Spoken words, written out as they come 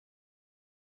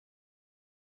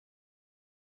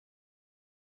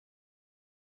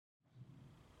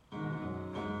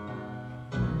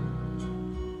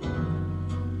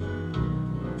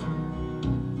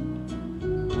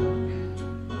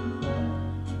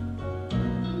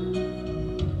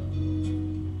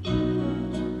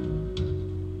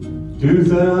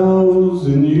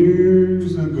2,000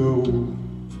 years ago,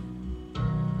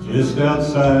 just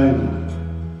outside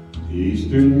the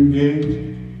Eastern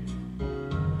Gate,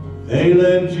 they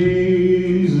led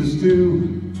Jesus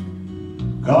to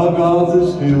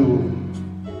Golgotha's hill.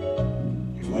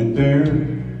 He went there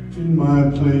in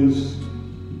my place.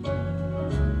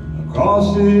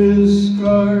 Across his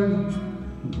scarred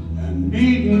and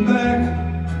beaten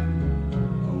back,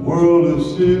 a world of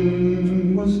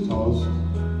sin was tossed.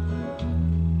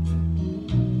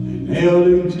 They nailed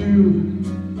him to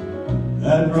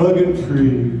that rugged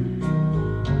tree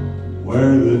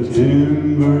where the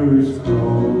timbers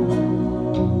cross.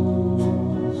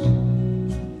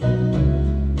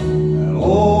 That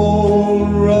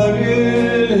old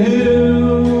rugged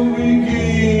hill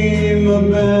became a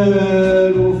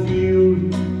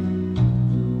battlefield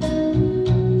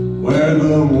where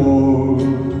the war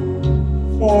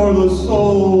for the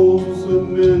souls of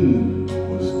men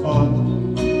was fought.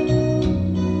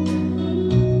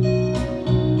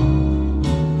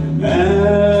 And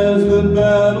as the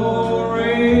battle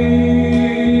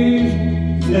raged,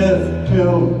 death,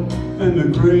 hell, and the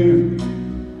grave,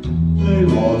 they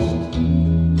lost,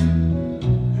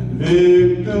 and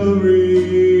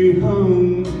victory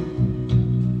hung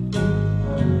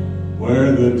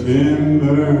where the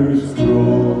timbers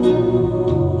cross.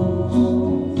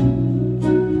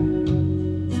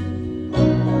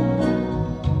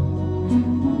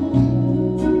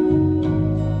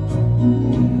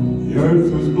 The earth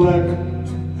was black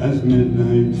as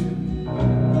midnight,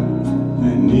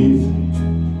 and 'neath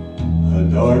a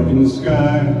darkened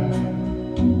sky,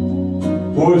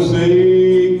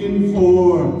 forsaken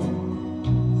for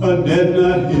a dead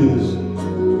not his,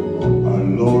 our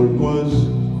Lord was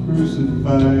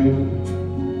crucified.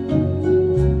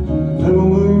 Never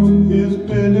knew his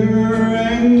bitter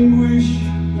anguish,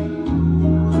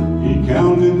 he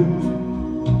counted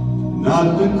not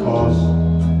the cost.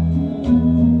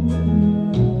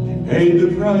 He paid the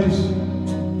price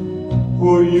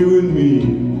for you and me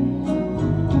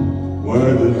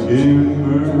where the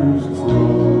timbers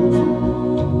cross.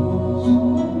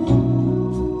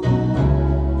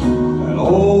 That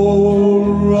old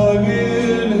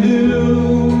rugged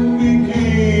hill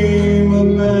became a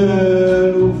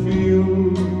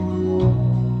battlefield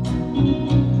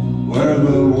where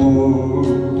the war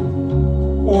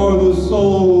for the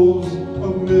souls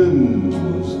of men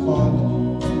was fought.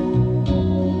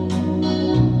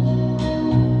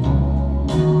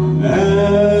 And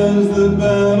as the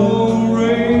battle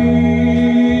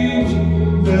raged,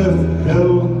 death,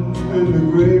 hell, and the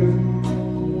grave,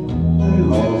 they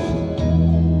lost,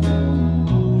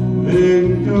 and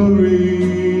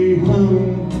victory hung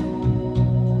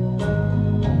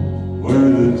where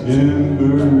the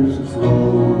timbers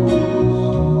cross.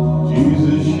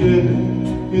 Jesus shed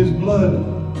his blood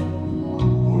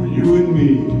for you and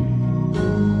me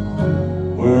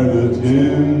where the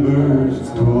timbers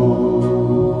cross.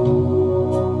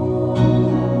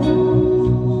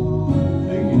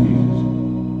 Thank you, Jesus.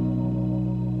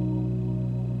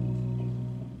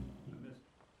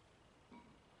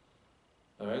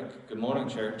 All right, good morning,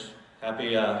 church.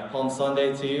 Happy Palm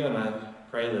Sunday to you, and I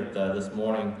pray that this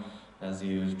morning, as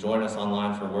you join us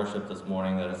online for worship this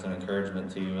morning, that it's an encouragement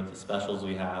to you with the specials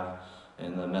we have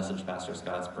and the message Pastor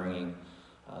Scott's bringing.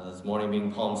 This morning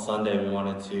being Palm Sunday, we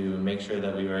wanted to make sure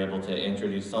that we were able to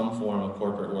introduce some form of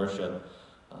corporate worship.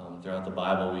 Throughout the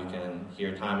Bible, we can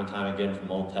hear time and time again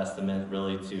from Old Testament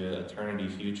really to eternity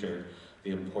future,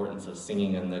 the importance of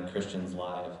singing in the Christian's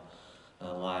lives.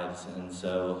 And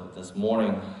so this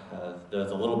morning,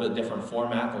 there's a little bit different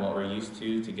format than what we're used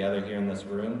to together here in this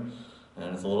room.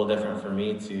 And it's a little different for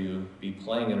me to be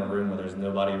playing in a room where there's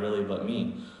nobody really but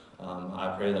me.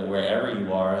 I pray that wherever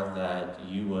you are, that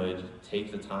you would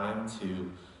take the time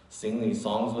to sing these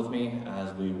songs with me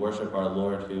as we worship our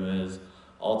Lord, who is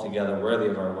altogether worthy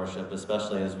of our worship,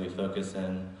 especially as we focus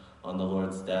in on the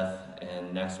Lord's death,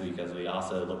 and next week as we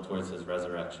also look towards his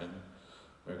resurrection.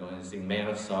 We're going to sing Man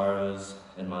of Sorrows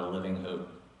and My Living Hope.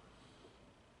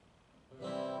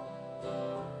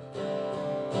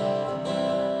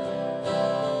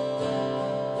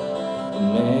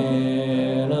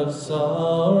 Man of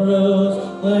sorrows,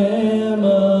 Lamb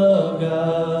of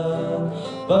God,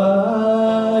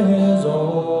 by his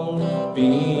own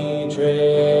betrayed,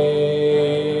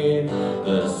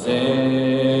 the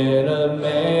sin of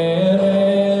man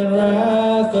and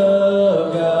wrath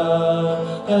of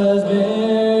God has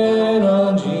been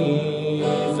on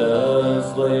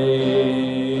Jesus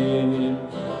laid.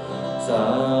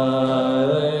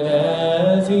 Silent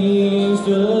as he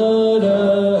stood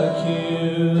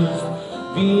accused,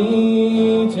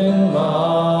 beaten,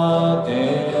 mocked,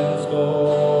 and scorned,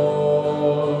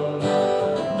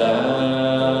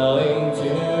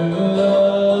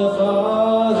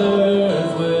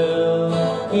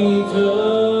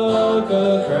 took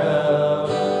a crown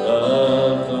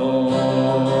of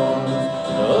thorns.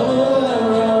 Oh, that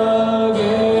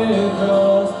rugged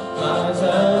cross, my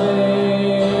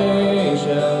salvation,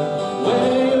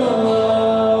 where your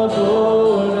love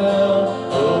poured out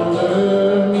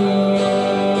over me.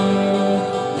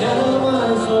 Now my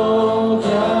soul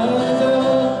cries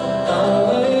out,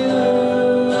 hallelujah,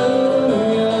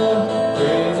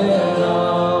 praise and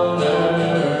honor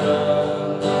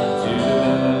unto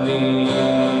thee.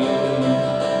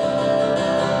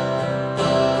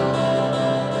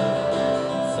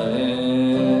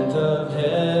 Sent of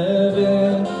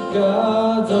heaven,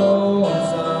 God's own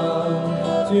Son,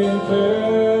 to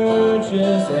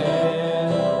purchase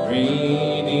and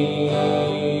redeem,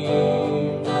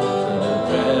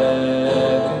 to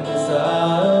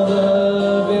reconcile the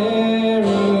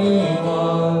very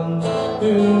ones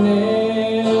who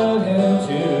nailed him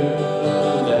to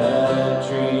that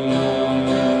tree.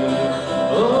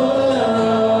 Oh, that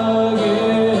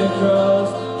rugged cross,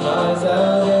 my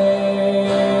salvation,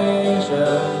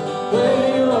 where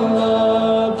your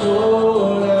love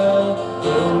poured out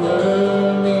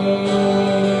over me.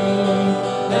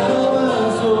 Now my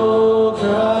soul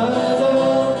cries out,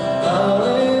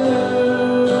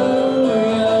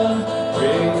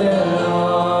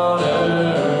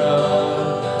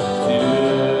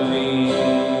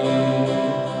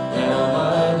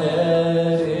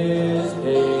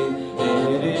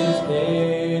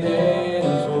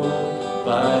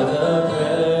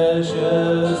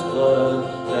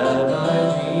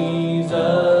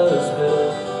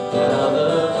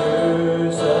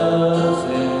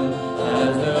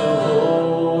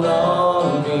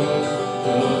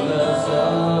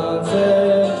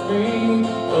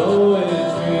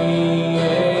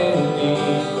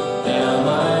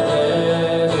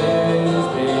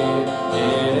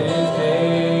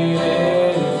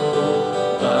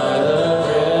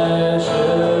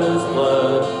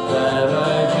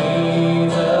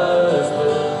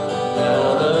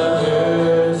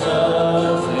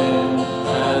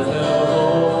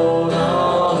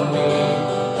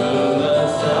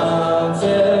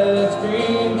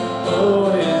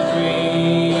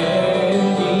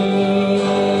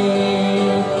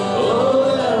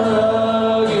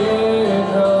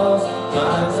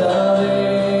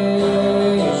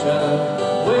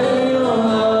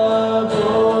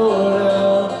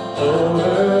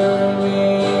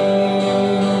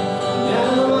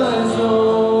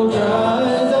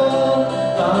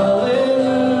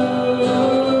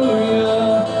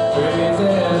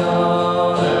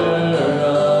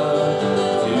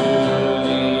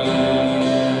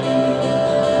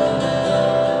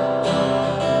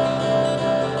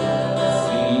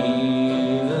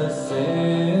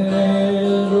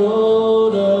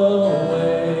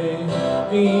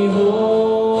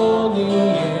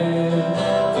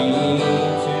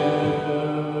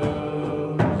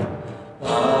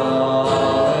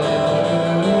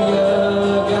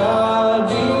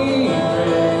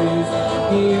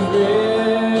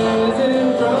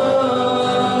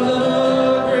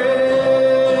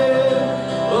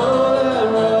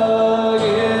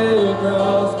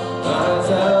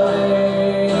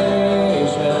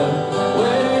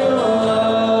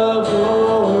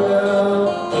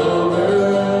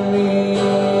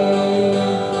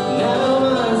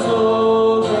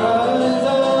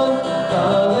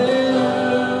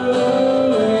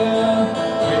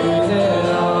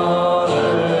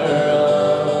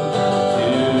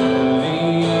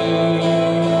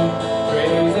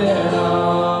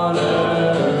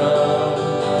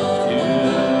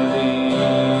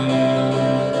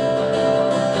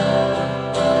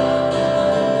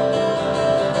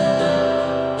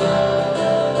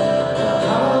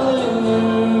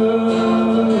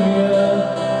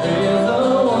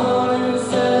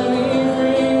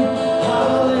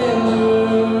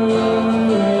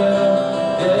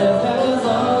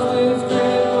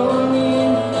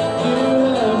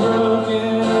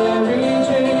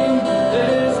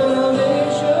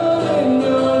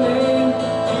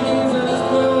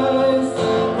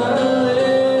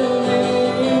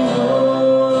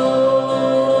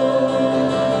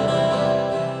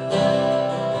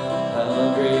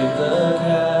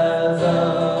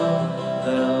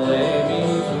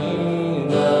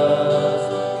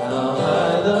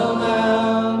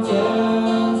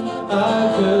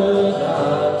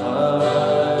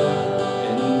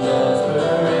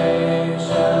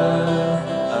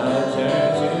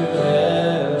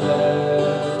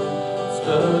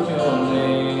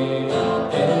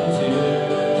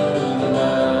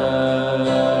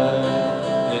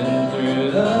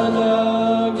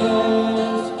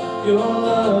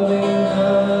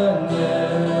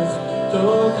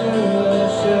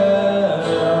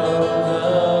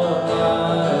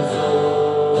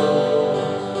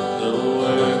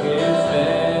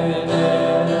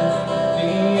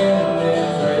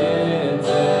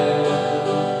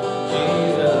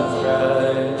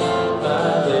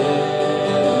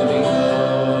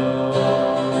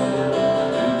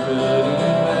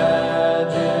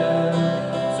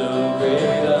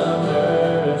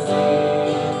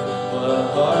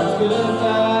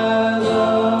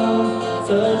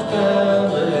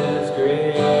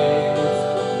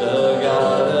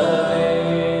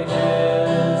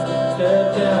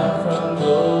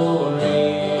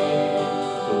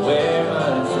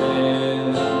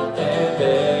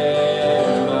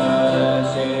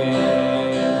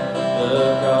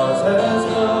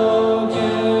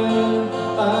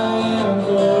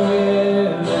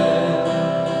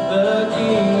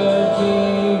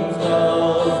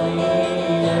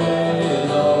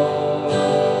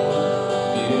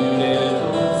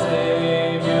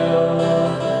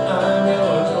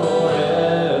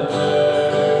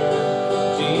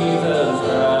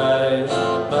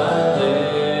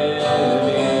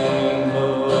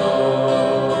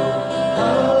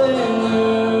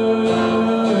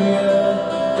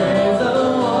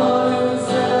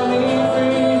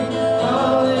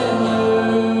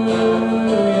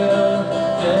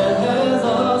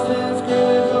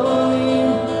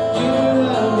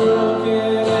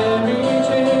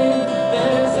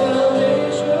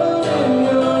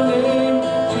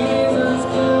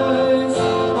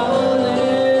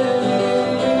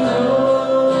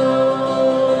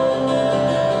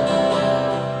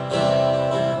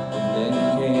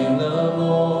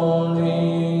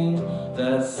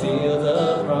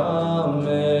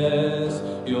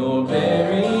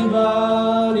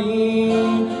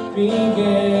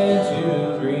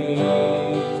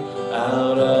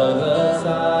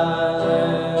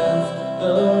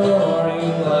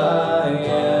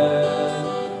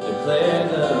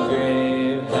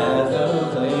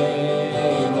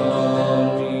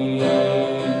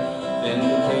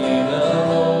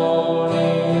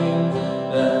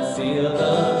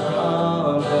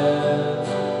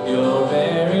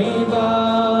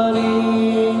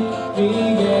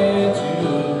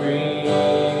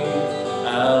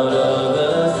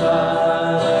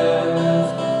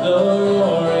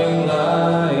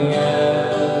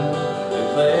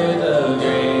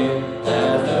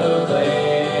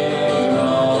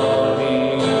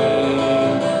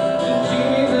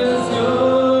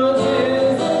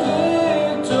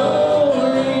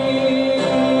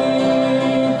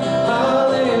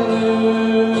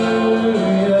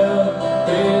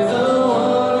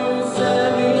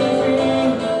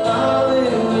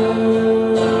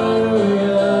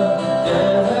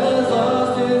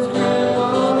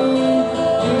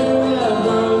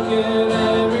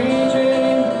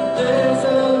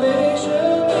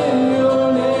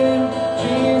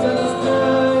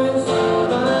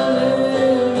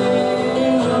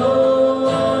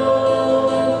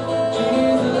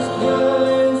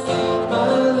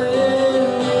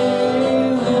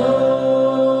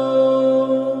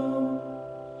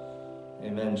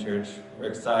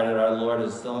 excited. Our Lord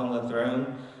is still on the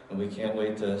throne, and we can't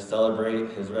wait to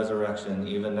celebrate his resurrection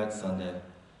even next Sunday.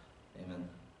 Amen.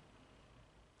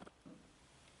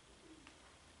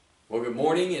 Well, good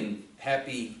morning and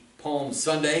happy Palm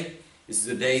Sunday. This is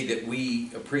a day that we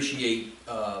appreciate.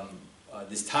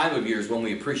 This time of year is when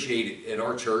we appreciate it at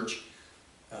our church,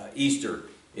 Easter.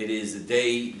 It is a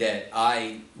day that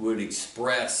I would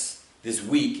express this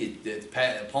week.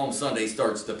 Palm Sunday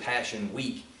starts the Passion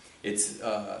Week. It's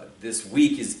this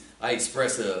week is I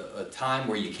express a time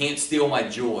where you can't steal my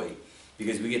joy,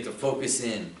 because we get to focus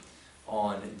in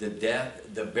on the death,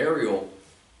 the burial,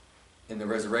 and the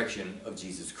resurrection of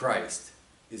Jesus Christ.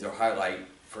 Is our highlight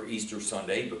for Easter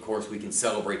Sunday. Of course, we can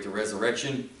celebrate the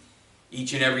resurrection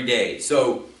each and every day.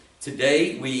 So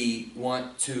today we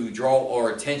want to draw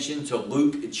our attention to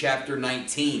Luke chapter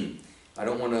 19. I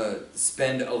don't want to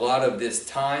spend a lot of this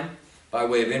time by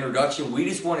way of introduction. We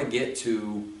just want to get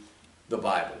to the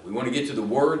Bible. We want to get to the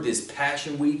Word this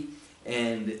Passion Week.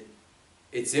 And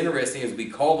it's interesting, as we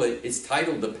call it, it's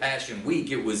titled the Passion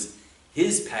Week. It was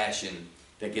his passion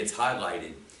that gets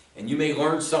highlighted. And you may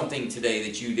learn something today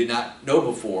that you did not know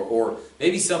before, or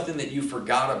maybe something that you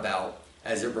forgot about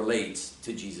as it relates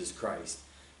to Jesus Christ.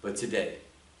 But today,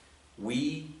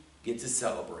 we get to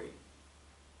celebrate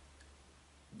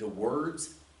the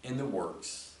words and the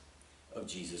works of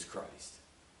Jesus Christ,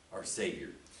 our Savior.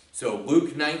 So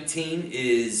Luke 19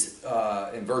 is,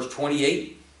 in verse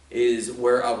 28, is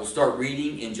where I will start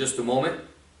reading in just a moment.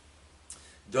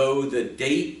 Though the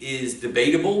date is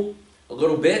debatable a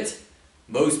little bit,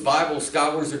 most Bible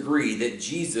scholars agree that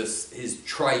Jesus, his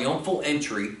triumphal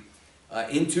entry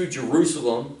into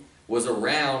Jerusalem, was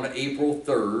around April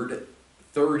 3rd,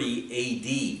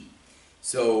 30 AD.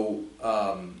 So,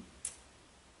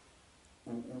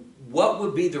 what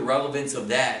would be the relevance of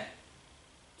that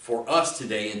for us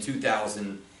today in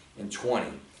 2020?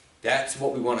 That's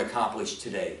what we want to accomplish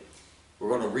today. We're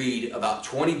going to read about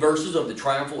 20 verses of the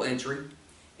triumphal entry,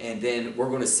 and then we're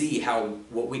going to see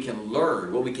what we can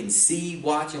learn, what we can see,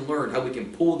 watch, and learn, how we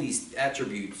can pull these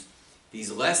attributes,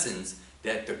 these lessons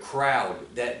that the crowd,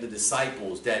 that the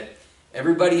disciples, that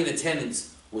everybody in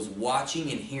attendance was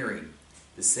watching and hearing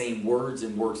the same words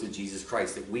and works of Jesus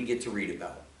Christ that we get to read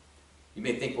about. You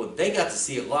may think, well, they got to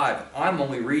see it live. I'm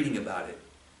only reading about it.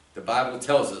 The Bible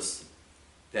tells us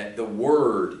that the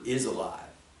Word is alive,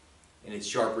 and it's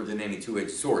sharper than any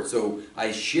two-edged sword. So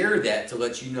I share that to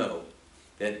let you know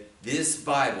that this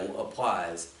Bible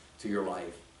applies to your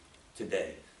life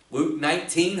today. Luke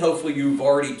 19, hopefully you've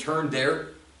already turned there.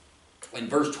 And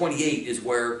verse 28 is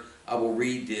where I will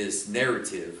read this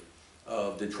narrative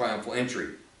of the triumphal entry.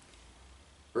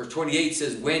 Verse 28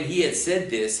 says, when he had said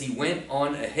this, he went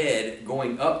on ahead,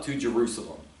 going up to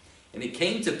Jerusalem. And it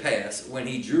came to pass, when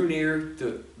he drew near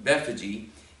to Bethphage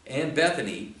and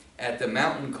Bethany at the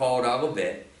mountain called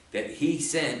Olivet, that he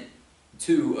sent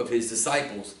 2 of his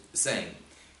disciples, saying,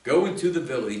 go into the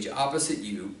village opposite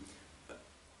you,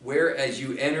 where as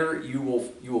you enter you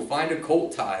will find a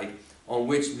colt tied, on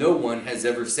which no one has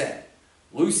ever sat.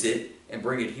 Loose it and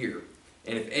bring it here.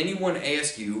 And if anyone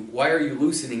asks you, why are you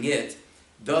loosening it?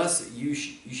 Thus you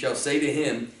shall say to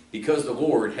him, because the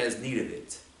Lord has need of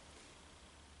it.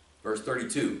 Verse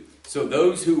 32. So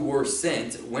those who were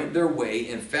sent went their way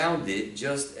and found it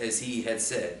just as he had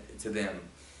said to them.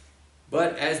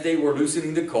 But as they were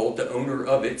loosening the colt, the owner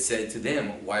of it said to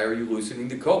them, why are you loosening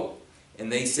the colt?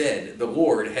 And they said, the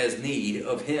Lord has need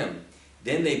of him.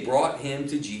 Then they brought him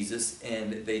to Jesus,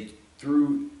 and they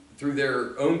threw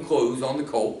their own clothes on the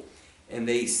colt, and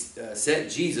they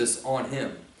set Jesus on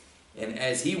him. And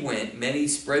as he went, many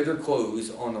spread their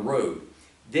clothes on the road.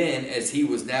 Then, as he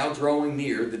was now drawing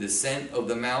near the descent of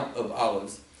the Mount of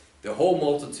Olives, the whole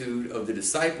multitude of the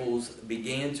disciples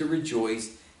began to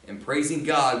rejoice and praising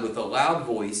God with a loud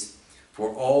voice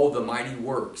for all the mighty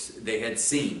works they had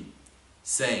seen,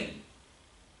 saying,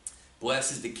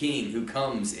 blessed is the King who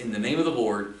comes in the name of the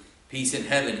Lord, peace in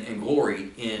heaven and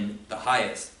glory in the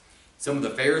highest. Some of the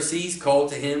Pharisees called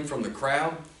to him from the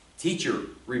crowd, teacher,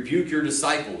 rebuke your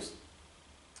disciples.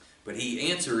 But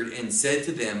he answered and said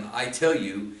to them, I tell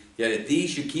you that if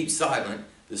these should keep silent,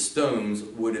 the stones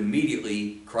would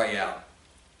immediately cry out.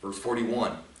 Verse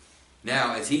 41.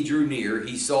 Now as he drew near,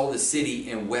 he saw the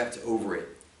city and wept over it,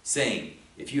 saying,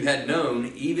 if you had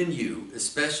known, even you,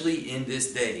 especially in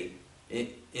this day,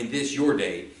 in this your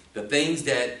day, the things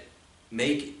that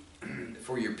make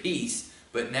for your peace,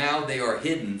 but now they are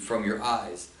hidden from your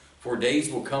eyes. For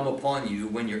days will come upon you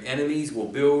when your enemies will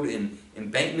build an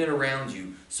embankment around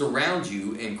you, surround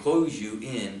you, and close you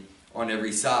in on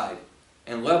every side,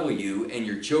 and level you and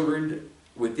your children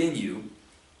within you,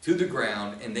 to the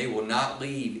ground, and they will not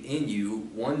leave in you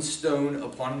one stone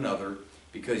upon another,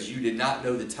 because you did not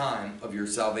know the time of your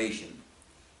salvation.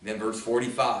 Then verse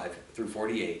 45 through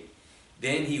 48.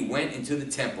 Then he went into the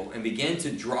temple and began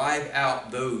to drive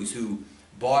out those who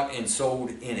bought and sold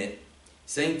in it,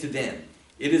 saying to them,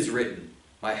 "It is written,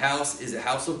 my house is a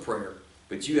house of prayer,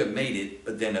 but you have made it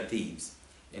a den of thieves."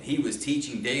 And he was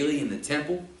teaching daily in the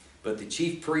temple, but the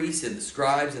chief priests and the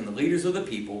scribes and the leaders of the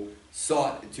people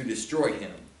sought to destroy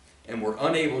him, and were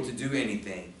unable to do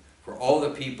anything, for all the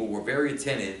people were very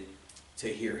attentive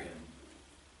to hear him.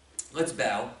 Let's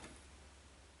bow.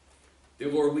 Dear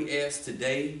Lord, we ask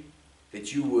today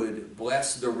that you would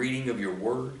bless the reading of your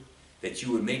word, that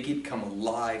you would make it come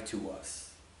alive to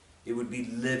us. It would be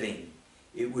living.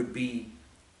 It would be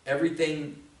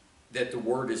everything that the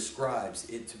word describes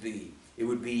it to be. It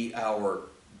would be our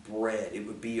bread. It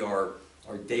would be our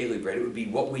daily bread. It would be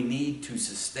what we need to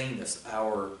sustain us,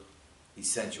 our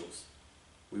essentials.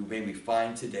 May we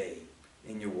find today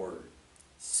in your word.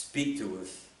 Speak to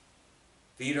us.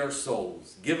 Feed our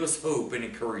souls. Give us hope and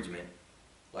encouragement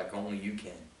like only you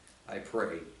can. I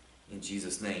pray in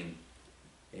Jesus' name.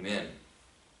 Amen.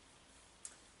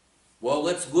 Well,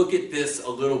 let's look at this a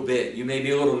little bit. You may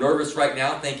be a little nervous right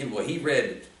now thinking, well, he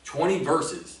read 20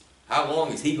 verses. How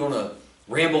long is he going to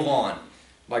ramble on?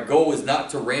 My goal is not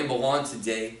to ramble on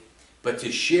today, but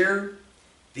to share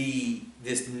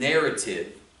this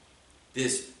narrative,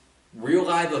 this real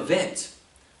live event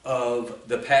of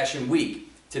the Passion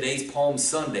Week. Today's Palm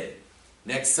Sunday.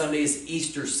 Next Sunday is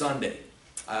Easter Sunday.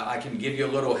 I can give you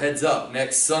a little heads up.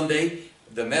 Next Sunday,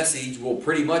 the message will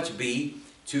pretty much be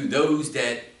to those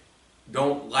that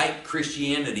don't like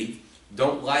Christianity,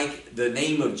 don't like the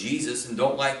name of Jesus, and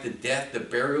don't like the death, the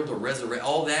burial, the resurrection,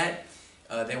 all that.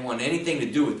 They want anything to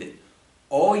do with it.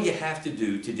 All you have to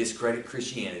do to discredit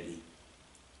Christianity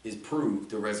is prove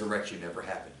the resurrection never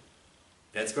happened.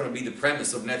 That's going to be the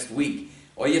premise of next week.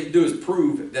 All you have to do is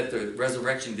prove that the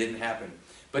resurrection didn't happen.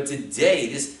 But today,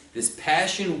 this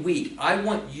Passion Week, I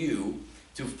want you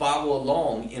to follow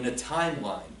along in a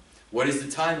timeline. What is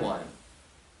the timeline?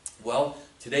 Well,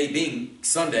 today being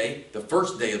Sunday, the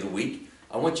first day of the week,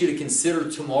 I want you to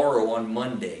consider tomorrow on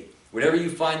Monday. Whatever you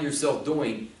find yourself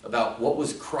doing about what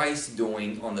was Christ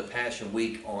doing on the Passion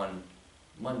Week on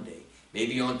Monday.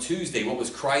 Maybe on Tuesday, what was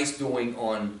Christ doing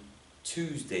on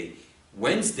Tuesday?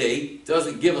 Wednesday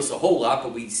doesn't give us a whole lot,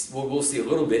 but we'll see a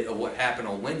little bit of what happened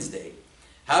on Wednesday.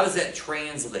 How does that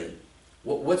translate?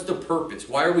 What's the purpose?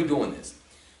 Why are we doing this?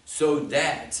 So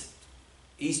that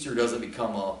Easter doesn't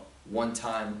become a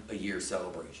one-time-a-year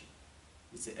celebration.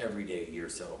 It's an everyday-a-year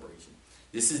celebration.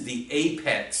 This is the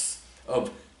apex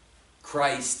of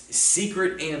Christ's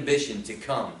secret ambition to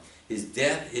come. His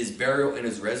death, his burial, and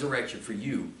his resurrection for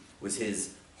you was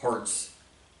his heart's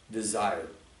desire.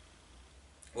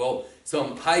 Well,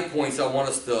 some high points I want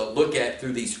us to look at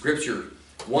through these scriptures.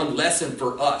 One lesson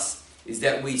for us is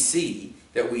that we see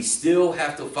that we still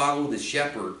have to follow the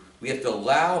shepherd. We have to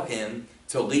allow him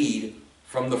to lead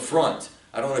from the front.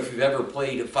 I don't know if you've ever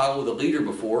played Follow the Leader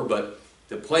before, but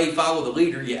to play Follow the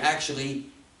Leader, you actually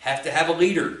have to have a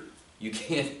leader. You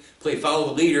can't play Follow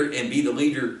the Leader and be the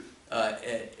leader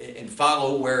and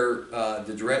follow where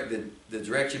the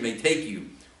direction may take you.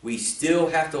 We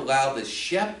still have to allow the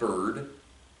shepherd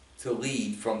to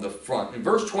lead from the front. In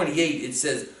verse 28, it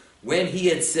says, when he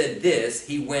had said this,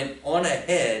 he went on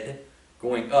ahead,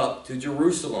 going up to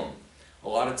Jerusalem. A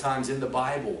lot of times in the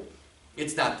Bible,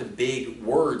 it's not the big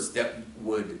words that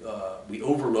we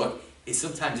overlook.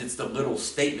 Sometimes it's the little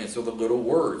statements or the little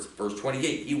words. Verse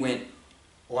 28, he went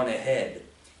on ahead.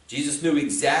 Jesus knew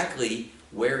exactly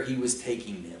where he was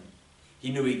taking them.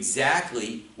 He knew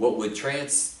exactly what would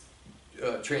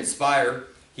transpire.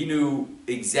 He knew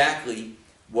exactly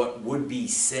what would be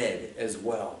said as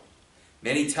well.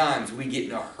 Many times we get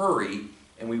in a hurry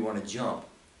and we want to jump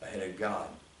ahead of God.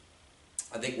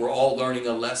 I think we're all learning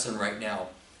a lesson right now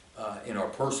in our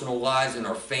personal lives, in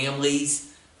our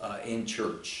families, in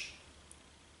church.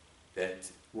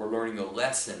 That we're learning a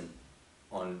lesson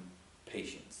on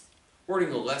patience. We're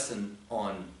learning a lesson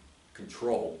on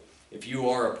control. If you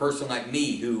are a person like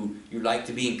me who you like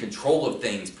to be in control of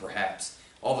things perhaps,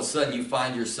 all of a sudden you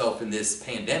find yourself in this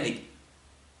pandemic,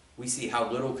 we see how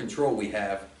little control we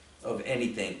have of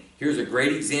anything. Here's a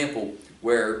great example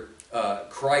where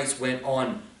Christ went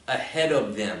on ahead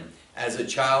of them as a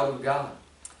child of God,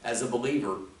 as a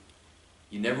believer.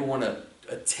 You never want to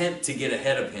attempt to get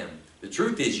ahead of him. The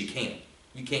truth is you can't.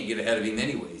 You can't get ahead of him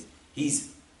anyways.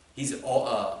 He's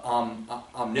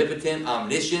omnipotent,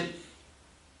 omniscient.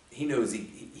 He knows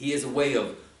he has a way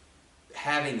of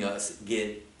having us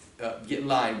get in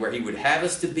line where he would have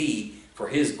us to be for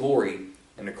his glory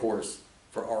and of course,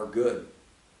 for our good.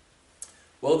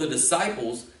 Well, the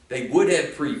disciples, they would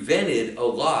have prevented a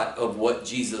lot of what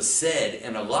Jesus said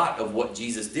and a lot of what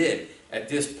Jesus did. At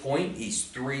this point, he's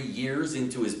 3 years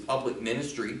into his public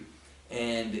ministry,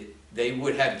 and they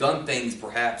would have done things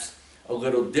perhaps a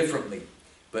little differently.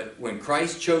 But when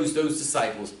Christ chose those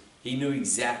disciples, he knew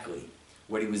exactly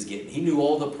what he was getting. He knew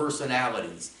all the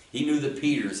personalities. He knew the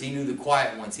Peters. He knew the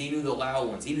quiet ones. He knew the loud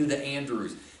ones. He knew the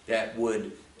Andrews that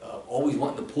would always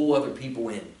want to pull other people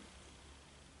in.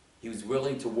 He was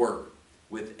willing to work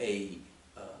with a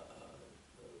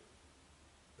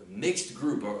mixed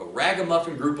group, a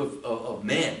ragamuffin group of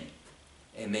men,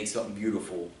 and make something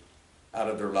beautiful out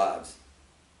of their lives.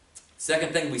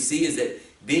 Second thing we see is that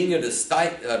being a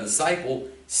disciple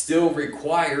still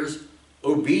requires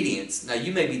obedience. Now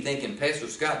you may be thinking, Pastor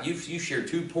Scott, you shared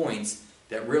 2 points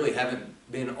that really haven't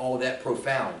been all that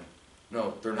profound.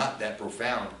 No, they're not that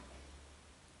profound.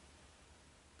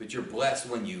 But you're blessed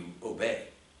when you obey.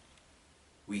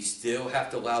 We still have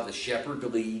to allow the shepherd to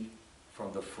lead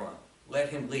from the front. Let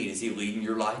him lead. Is he leading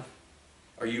your life?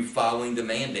 Are you following the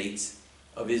mandates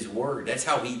of his word? That's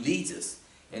how he leads us.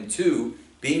 And 2,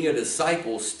 being a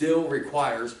disciple still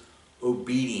requires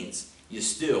obedience. You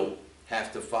still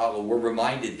have to follow. We're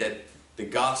reminded that the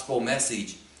gospel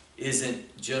message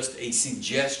isn't just a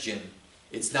suggestion.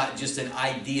 It's not just an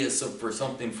idea for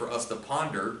something for us to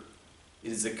ponder.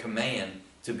 It is a command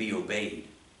to be obeyed.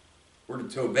 We're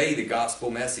to obey the gospel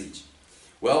message.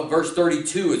 Well, verse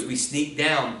 32, as we sneak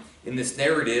down in this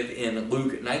narrative in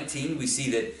Luke 19, we see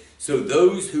that, so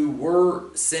those who were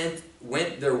sent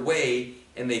went their way,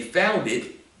 and they found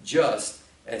it just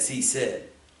as he said.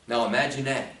 Now imagine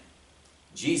that.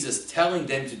 Jesus telling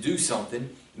them to do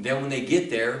something, and then when they get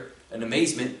there, an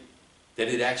amazement that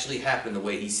it actually happened the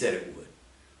way he said it would.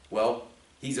 Well,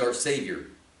 he's our Savior.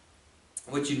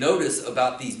 What you notice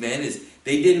about these men is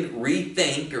they didn't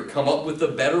rethink or come up with a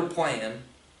better plan.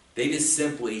 They just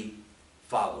simply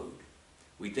followed.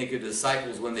 We think of the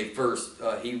disciples when they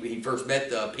he first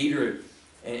met Peter,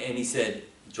 and he said,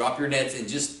 drop your nets and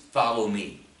just follow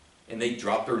me. And they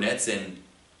dropped their nets and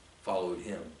followed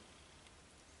him.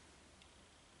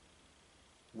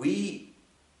 We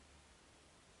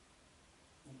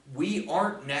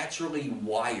aren't naturally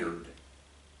wired,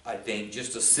 I think,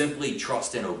 just to simply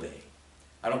trust and obey.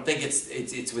 I don't think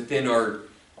it's within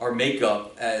our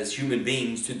makeup as human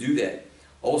beings to do that.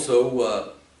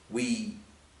 Also, we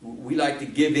like to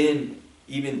give in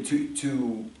even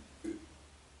to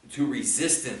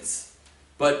resistance.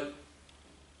 But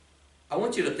I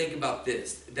want you to think about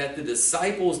this, that the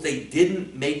disciples, they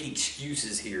didn't make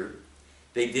excuses here.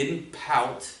 They didn't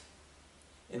pout,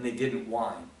 and they didn't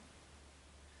whine.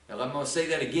 Now I'm going to say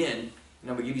that again,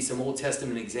 and I'm going to give you some Old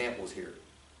Testament examples here.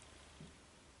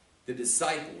 The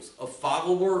disciples, a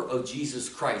follower of Jesus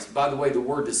Christ. By the way, the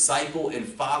word disciple and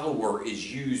follower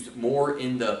is used more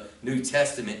in the New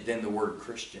Testament than the word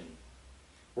Christian.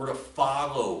 We're to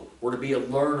follow. We're to be a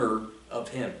learner of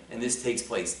him. And this takes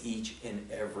place each and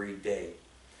every day.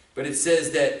 But it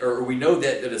says that, or we know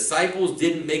that the disciples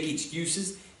didn't make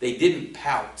excuses. They didn't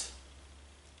pout.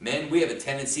 Men, we have a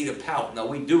tendency to pout. Now,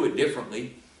 we do it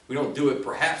differently. We don't do it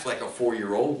perhaps like a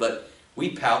 4-year-old, but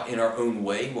we pout in our own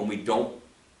way when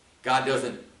God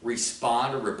doesn't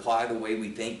respond or reply the way we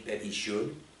think that he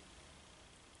should.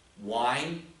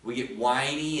 Whine. We get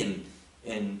whiny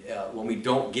and when we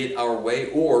don't get our way,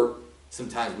 or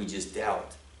sometimes we just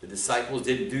doubt. The disciples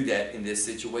didn't do that in this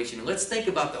situation. And let's think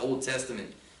about the Old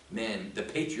Testament men, the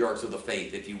patriarchs of the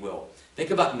faith, if you will.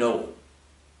 Think about Noah.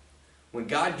 When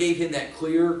God gave him that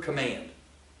clear command,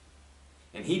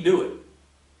 and he knew it,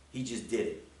 he just did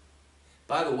it.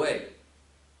 By the way,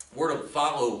 we're to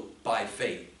follow by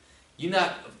faith. You're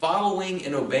not following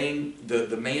and obeying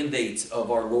the mandates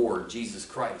of our Lord Jesus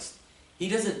Christ.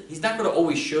 He's not going to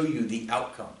always show you the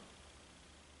outcome.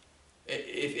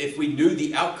 If we knew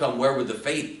the outcome, where would the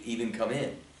faith even come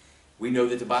in? We know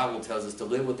that the Bible tells us to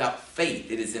live without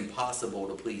faith. It is impossible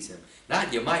to please him.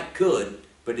 Not you might could,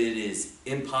 but it is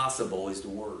impossible is the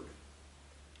word.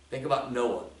 Think about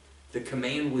Noah. The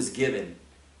command was given.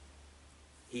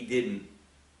 He didn't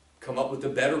come up with a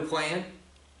better plan.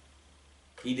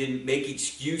 He didn't make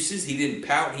excuses. He didn't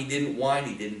pout. He didn't whine.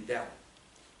 He didn't doubt.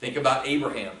 Think about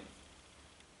Abraham.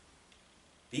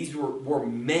 These were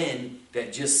men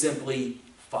that just simply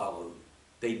followed.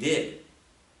 They did.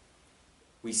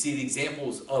 We see the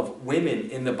examples of women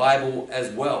in the Bible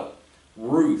as well.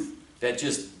 Ruth, that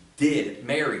just did.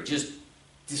 Mary, just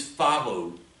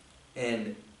followed.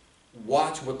 And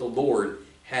watch what the Lord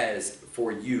has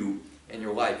for you and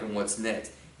your life and what's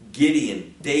next.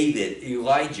 Gideon, David,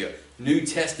 Elijah, New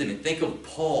Testament. Think of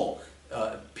Paul,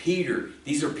 Peter.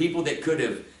 These are people that could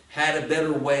have had a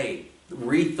better way,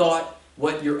 rethought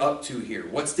what you're up to here.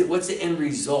 What's the end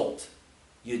result?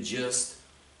 You just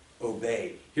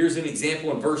obey. Here's an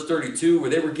example in verse 32 where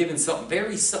they were given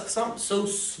something so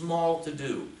small to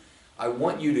do. I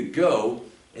want you to go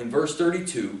in verse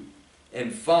 32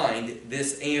 and find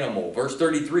this animal. Verse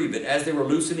 33, but as they were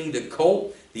loosening the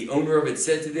colt, the owner of it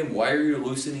said to them, why are you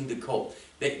loosening the colt?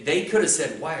 They could have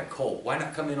said, why a colt? Why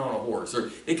not come in on a horse? Or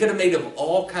they could have made up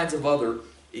all kinds of other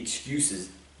excuses,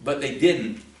 but they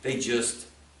didn't. They just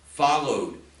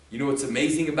followed. You know what's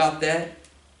amazing about that?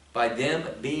 By them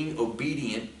being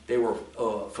obedient, they were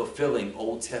fulfilling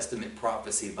Old Testament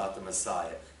prophecy about the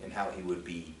Messiah and how he would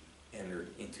be entered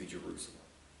into Jerusalem.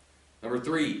 Number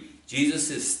 3, Jesus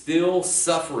is still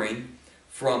suffering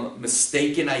from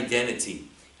mistaken identity.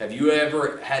 Have you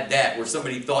ever had that where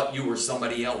somebody thought you were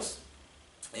somebody else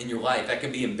in your life? That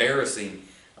can be embarrassing,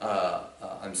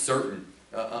 I'm certain,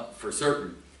 for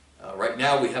certain. Right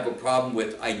now we have a problem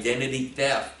with identity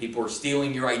theft. People are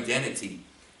stealing your identity.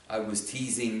 I was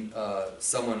teasing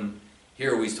someone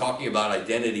here who was talking about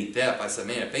identity theft. I said,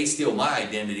 man, if they steal my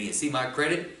identity and see my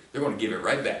credit, they're going to give it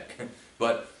right back.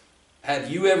 But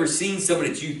have you ever seen someone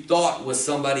that you thought was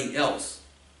somebody else?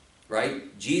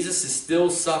 Right? Jesus is still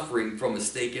suffering from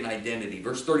mistaken identity.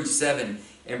 Verse 37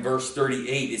 and verse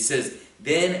 38, it says,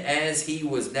 then as he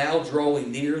was now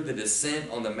drawing near the descent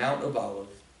on the Mount of Olives,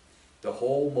 the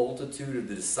whole multitude of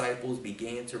the disciples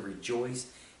began to rejoice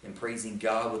in praising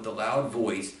God with a loud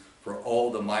voice for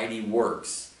all the mighty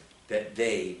works that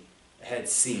they had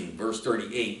seen. Verse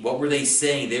 38, what were they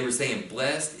saying? They were saying,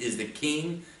 blessed is the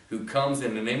King who comes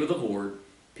in the name of the Lord,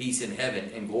 peace in heaven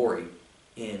and glory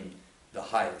in the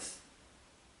highest.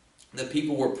 The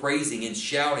people were praising and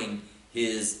shouting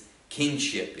his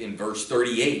kingship in verse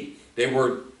 38.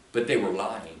 But they were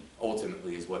lying,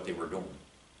 ultimately, is what they were doing.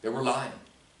 They were lying.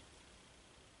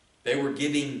 They were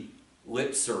giving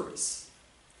lip service.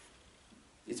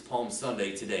 It's Palm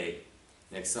Sunday today.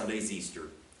 Next Sunday's Easter.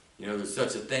 You know, there's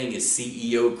such a thing as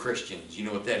CEO Christians. You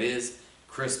know what that is?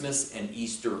 Christmas and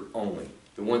Easter only.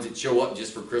 The ones that show up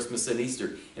just for Christmas and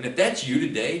Easter. And if that's you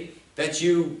today, if that's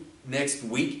you next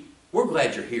week, we're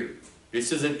glad you're here.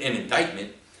 This isn't an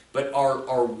indictment, but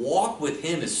our walk with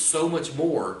him is so much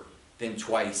more than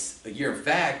twice a year. In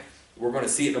fact, we're going to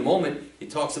see in a moment, it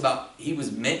talks about he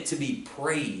was meant to be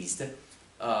praised.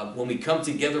 When we come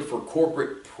together for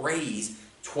corporate praise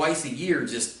twice a year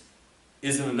just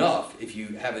isn't enough if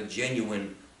you have a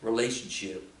genuine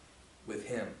relationship with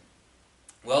him.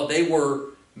 Well, they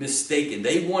were mistaken.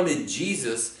 They wanted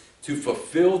Jesus to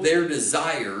fulfill their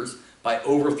desires by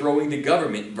overthrowing the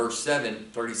government in verse 7,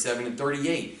 37 and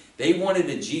 38. They wanted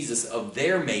a Jesus of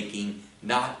their making,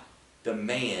 not the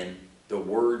man, the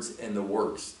words and the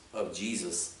works of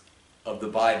Jesus of the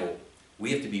Bible.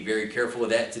 We have to be very careful of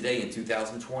that today in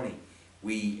 2020.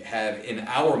 We have in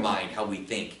our mind how we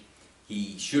think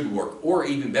he should work, or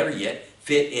even better yet,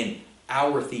 fit in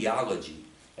our theology.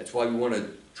 That's why we want to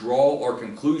draw our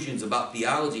conclusions about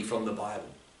theology from the Bible.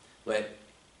 Let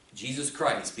Jesus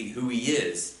Christ be who he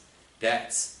is.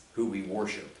 That's who we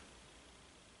worship.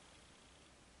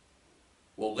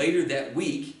 Well, later that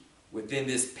week, within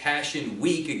this Passion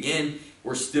Week, again,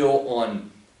 we're still on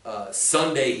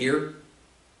Sunday here,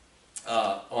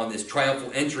 on this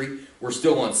triumphal entry. We're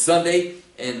still on Sunday,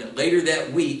 and later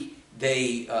that week,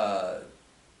 they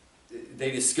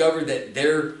discovered that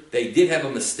they did have a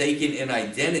mistaken in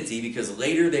identity, because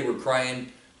later they were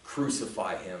crying,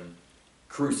 crucify him,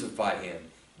 crucify him.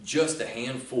 Just a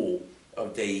handful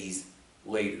of days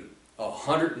later,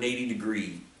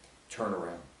 180-degree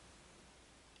turnaround.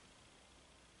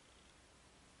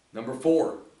 Number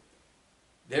 4,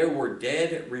 there were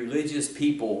dead religious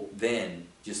people then,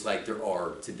 just like there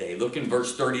are today. Look in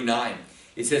verse 39.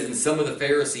 It says, and some of the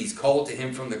Pharisees called to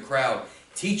him from the crowd,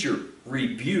 teacher,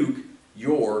 rebuke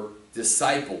your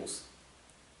disciples.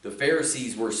 The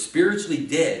Pharisees were spiritually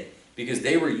dead because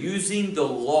they were using the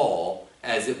law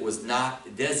as it was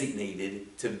not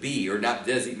designated to be, or not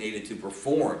designated to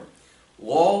perform.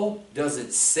 Law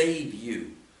doesn't save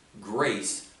you.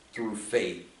 Grace through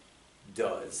faith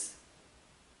does.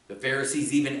 The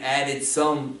Pharisees even added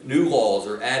some new laws,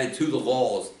 or added to the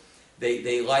laws.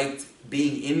 They liked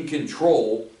being in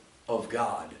control of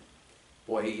God.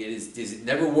 Boy, it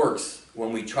never works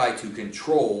when we try to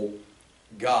control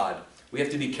God. We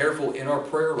have to be careful in our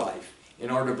prayer life,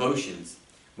 in our devotions.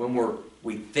 When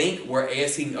we think we're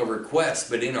asking a request,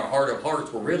 but in our heart of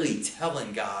hearts, we're really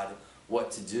telling God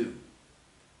what to do.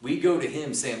 We go to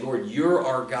him saying, Lord, you're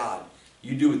our God.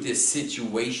 You do with this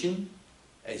situation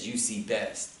as you see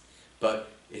best.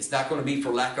 But it's not going to be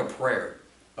for lack of prayer,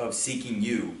 of seeking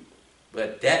you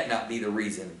Let that not be the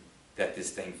reason that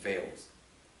this thing fails.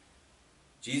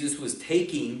 Jesus was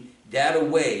taking that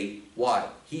away. Why?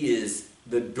 He is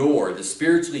the door. The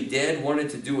spiritually dead wanted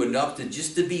to do enough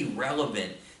to be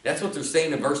relevant. That's what they're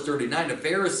saying in verse 39. The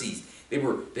Pharisees, they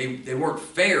weren't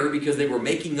fair because they were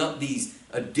making up these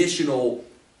additional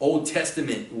Old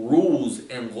Testament rules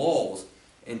and laws.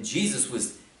 And Jesus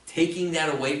was taking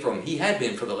that away from him. He had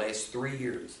been for the last 3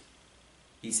 years.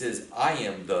 He says, I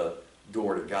am the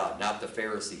door to God, not the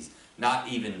Pharisees, not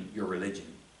even your religion.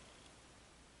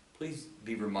 Please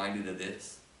be reminded of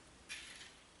this.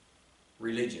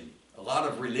 Religion. A lot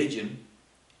of religion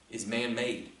is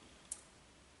man-made.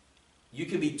 You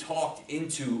can be talked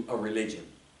into a religion.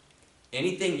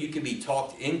 Anything you can be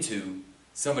talked into,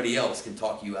 somebody else can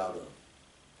talk you out of.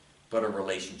 But a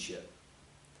relationship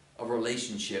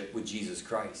with Jesus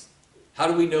Christ. How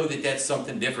do we know that that's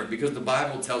something different? Because the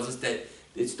Bible tells us that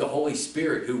it's the Holy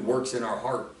Spirit who works in our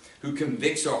heart, who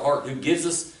convicts our heart, who gives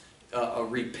us a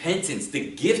repentance.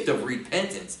 The gift of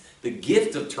repentance, the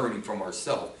gift of turning from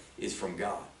ourselves is from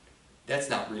God. That's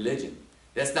not religion.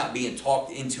 That's not being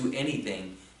talked into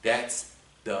anything. That's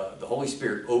the Holy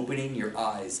Spirit opening your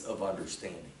eyes of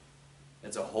understanding.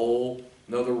 That's a whole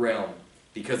nother realm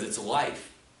because it's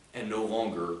life and no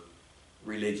longer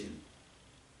religion.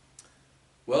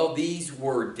 Well, these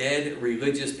were dead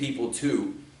religious people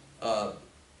too.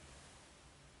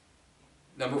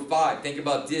 Number 5, think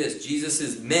about this. Jesus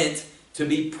is meant to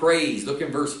be praised. Look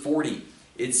in verse 40.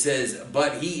 It says,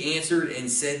 but he answered and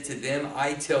said to them,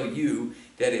 I tell you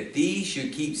that if these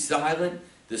should keep silent,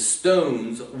 the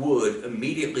stones would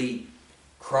immediately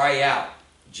cry out.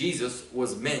 Jesus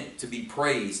was meant to be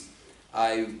praised.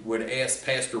 I would ask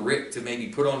Pastor Rick to maybe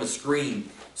put on the screen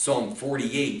Psalm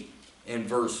 48 and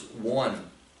verse 1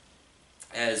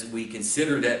 as we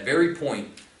consider that very point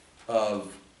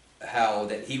of how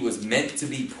that he was meant to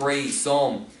be praised.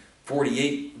 Psalm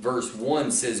 48 verse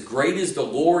 1 says, great is the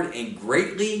Lord and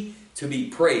greatly to be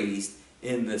praised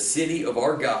in the city of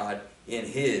our God in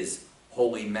his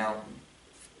holy mountain.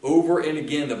 Over and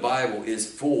again the Bible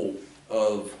is full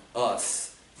of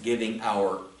us giving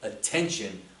our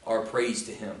attention, our praise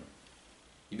to him.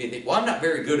 You may think, well, I'm not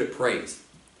very good at praise.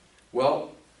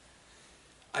 Well,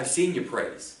 I've seen you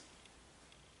praise.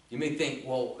 You may think,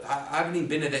 well, I haven't even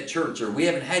been to that church, or we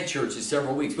haven't had church in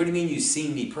several weeks. What do you mean you've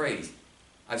seen me praise?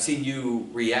 I've seen you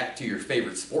react to your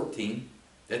favorite sport team.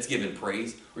 That's giving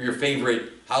praise. Or your favorite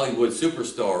Hollywood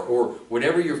superstar, or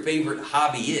whatever your favorite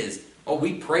hobby is. Oh,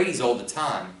 we praise all the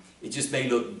time. It just may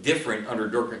look different under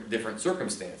different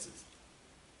circumstances.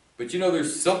 But you know,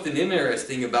 there's something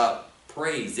interesting about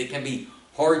praise. It can be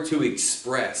hard to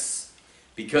express.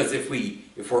 Because if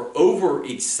we're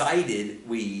overexcited,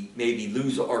 we maybe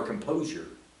lose our composure.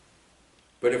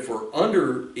 But if we're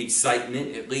under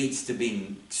excitement, it leads to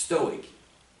being stoic.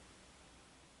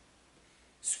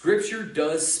 Scripture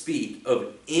does speak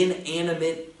of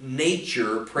inanimate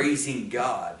nature praising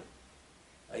God.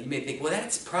 You may think, well,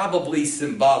 that's probably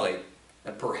symbolic.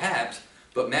 Perhaps.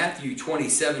 But Matthew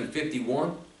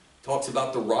 27:51 talks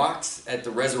about the rocks at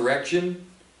the resurrection,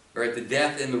 or at the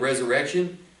death and the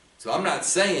resurrection. So I'm not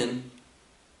saying,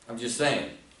 I'm just saying.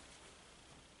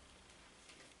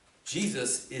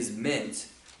 Jesus is meant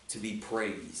to be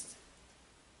praised.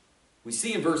 We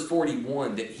see in verse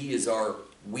 41 that he is our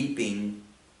weeping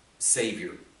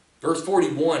Savior. Verse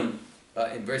 41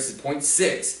 in verses point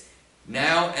 6.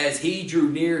 Now as he drew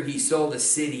near, he saw the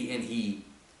city and he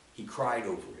cried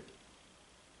over it.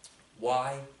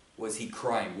 Why was he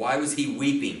crying? Why was he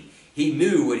weeping? He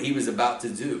knew what he was about to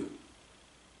do.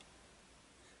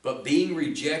 But being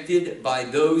rejected by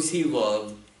those he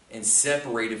loved and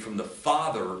separated from the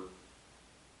Father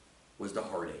was the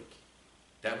heartache.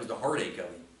 That was the heartache of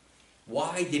him.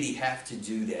 Why did he have to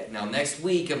do that? Now next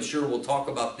week, I'm sure we'll talk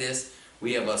about this.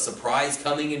 We have a surprise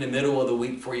coming in the middle of the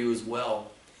week for you as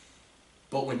well.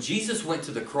 But when Jesus went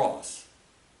to the cross,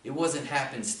 it wasn't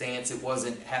happenstance. It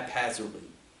wasn't haphazardly.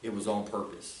 It was on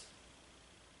purpose.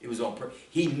 It was on purpose.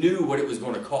 He knew what it was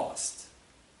going to cost.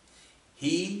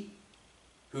 He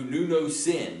who knew no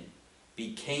sin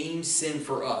became sin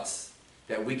for us,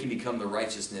 that we can become the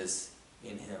righteousness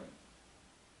in him.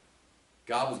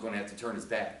 God was going to have to turn his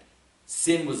back.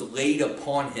 Sin was laid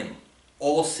upon him.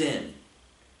 All sin.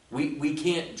 We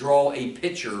can't draw a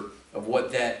picture of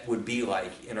what that would be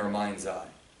like in our mind's eye.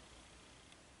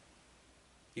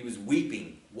 He was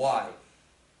weeping. Why?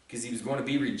 Because he was going to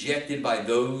be rejected by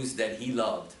those that he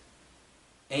loved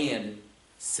and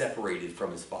separated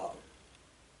from his Father.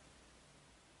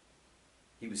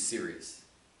 He was serious.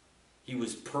 He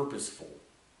was purposeful.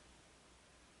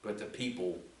 But the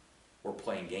people were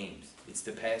playing games. It's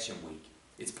the Passion Week.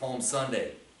 It's Palm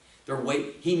Sunday.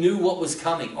 He knew what was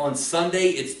coming. On Sunday,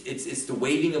 it's the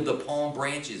waving of the palm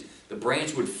branches. The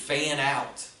branch would fan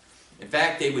out. In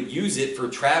fact, they would use it for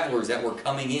travelers that were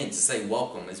coming in to say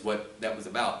welcome, is what that was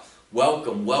about.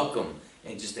 Welcome, welcome.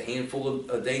 And just a handful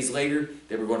of days later,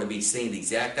 they were going to be saying the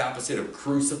exact opposite of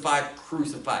crucify,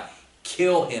 crucify.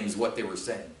 Kill him is what they were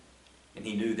saying. And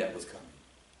he knew that was coming.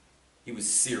 He was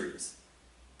serious.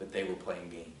 But they were playing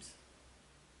games.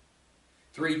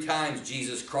 3 times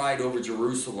Jesus cried over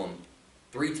Jerusalem.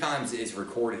 3 times it is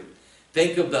recorded.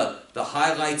 Think of the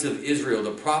highlights of Israel,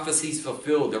 the prophecies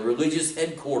fulfilled, the religious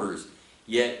headquarters.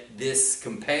 Yet this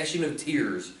compassion of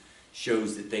tears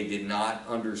shows that they did not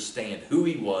understand who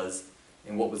he was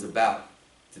and what was about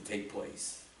to take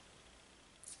place.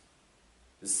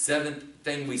 The 7th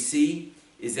thing we see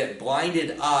is that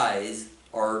blinded eyes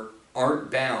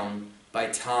aren't bound by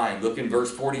time. Look in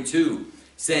verse 42,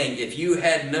 saying, if you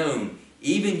had known,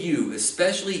 even you,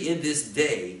 especially in this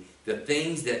day, the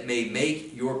things that may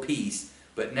make your peace,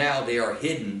 but now they are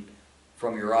hidden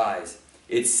from your eyes.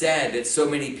 It's sad that so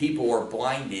many people are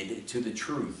blinded to the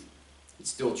truth.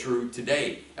 It's still true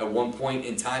today. At one point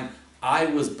in time, I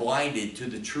was blinded to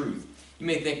the truth. You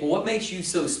may think, well, what makes you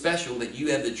so special that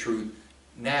you have the truth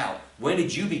now? When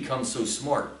did you become so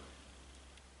smart?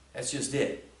 That's just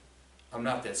it. I'm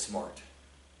not that smart.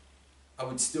 I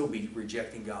would still be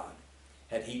rejecting God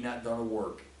had he not done a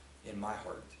work in my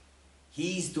heart.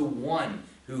 He's the one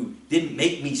who didn't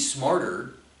make me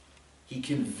smarter. He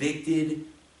convicted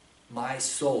my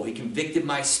soul. He convicted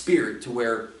my spirit to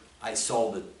where I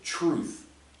saw the truth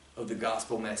of the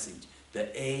gospel message. The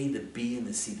A, the B, and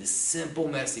the C. The simple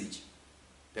message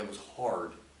that was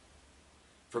hard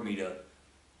for me to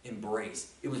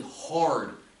embrace. It was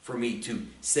hard for me to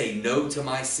say no to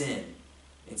my sin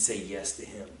and say yes to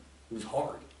him. It was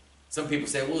hard. Some people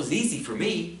say, well, it's easy for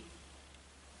me.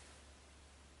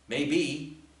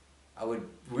 Maybe. I would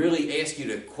really ask you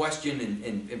to question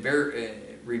and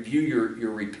review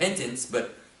your repentance,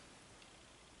 but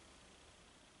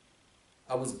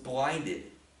I was blinded.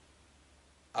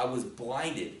 I was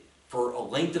blinded. For a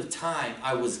length of time,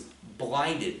 I was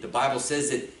blinded. The Bible says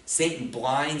that Satan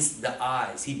blinds the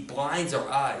eyes. He blinds our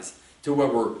eyes to where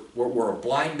we're a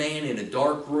blind man in a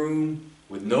dark room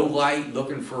with no light,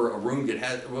 looking for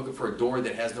a door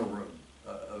that has no room,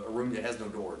 a room that has no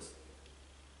doors.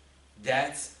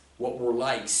 That's what we're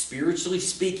like, spiritually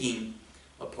speaking,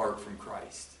 apart from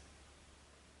Christ.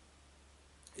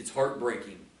 It's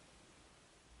heartbreaking.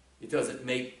 It doesn't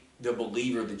make the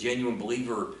believer, the genuine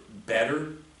believer,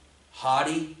 better,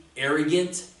 haughty,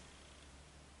 arrogant.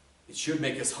 It should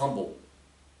make us humble.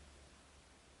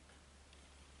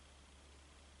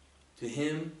 To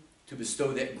him to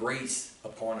bestow that grace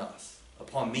upon us,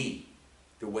 upon me,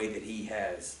 the way that he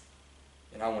has.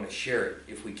 And I want to share it,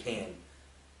 if we can,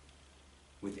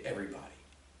 with everybody.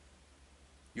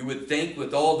 You would think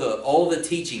with all the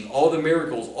teaching, all the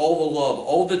miracles, all the love,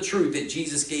 all the truth that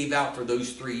Jesus gave out for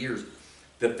those 3 years,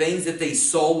 the things that they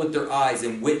saw with their eyes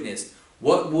and witnessed,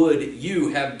 what would you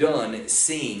have done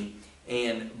seeing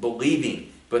and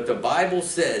believing? But the Bible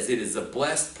says it is a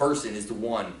blessed person is the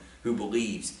one who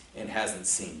believes and hasn't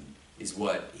seen, is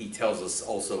what he tells us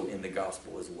also in the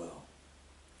gospel as well.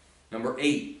 Number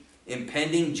 8,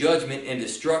 impending judgment and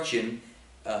destruction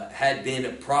had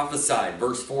been prophesied.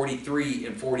 Verse 43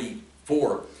 and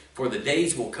 44. For the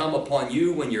days will come upon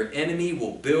you when your enemy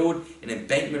will build an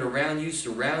embankment around you,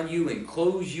 surround you, and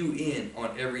close you in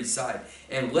on every side,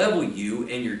 and level you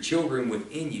and your children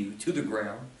within you to the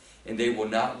ground, and they will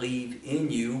not leave in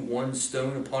you one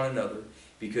stone upon another,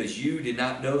 because you did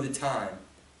not know the time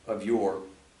of your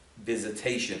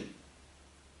visitation.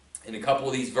 In a couple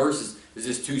of these verses, there's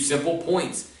just 2 simple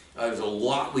points. There's a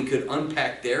lot we could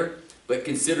unpack there, but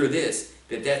consider this,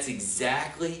 that's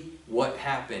exactly what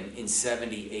happened in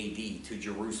 70 AD to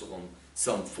Jerusalem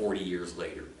some 40 years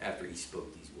later after he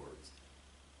spoke these words.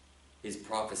 His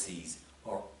prophecies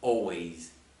are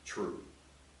always true.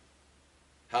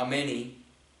 How many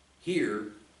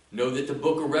here know that the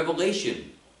book of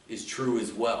Revelation is true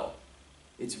as well?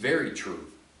 It's very true.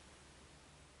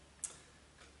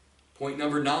 Point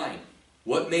number 9.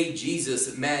 What made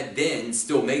Jesus mad then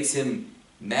still makes him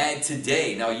mad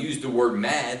today? Now, I use the word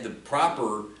mad. The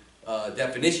proper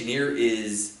definition here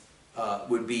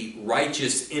would be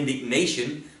righteous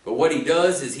indignation. But what he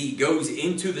does is he goes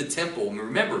into the temple. And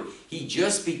remember, he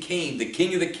just became the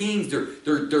King of the Kings.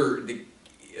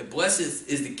 Blessed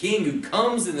is the King who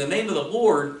comes in the name of the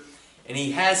Lord, and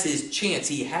he has his chance.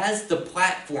 He has the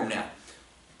platform now.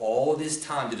 All this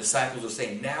time, the disciples are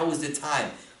saying, now is the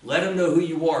time. Let them know who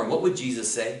you are. And what would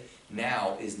Jesus say?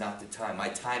 Now is not the time. My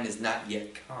time has not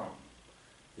yet come.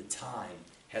 The time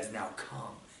has now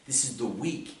come. This is the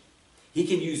weak. He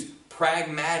can use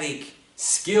pragmatic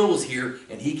skills here,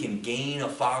 and he can gain a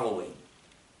following.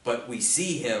 But we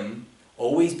see him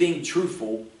always being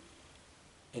truthful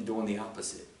and doing the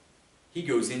opposite. He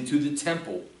goes into the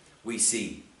temple, we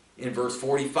see. In verse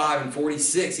 45 and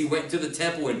 46, he went to the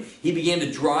temple and he began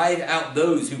to drive out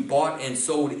those who bought and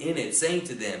sold in it, saying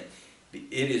to them,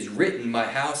 "It is written, my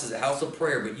house is a house of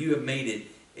prayer, but you have made it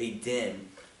a den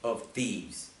of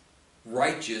thieves."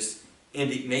 Righteous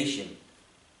indignation.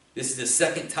 This is the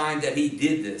second time that he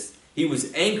did this. He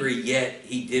was angry, yet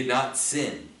he did not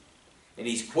sin. And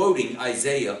he's quoting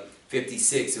Isaiah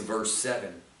 56 and verse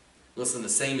 7. Listen, the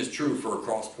same is true for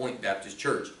Cross Point Baptist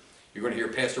Church. You're going to hear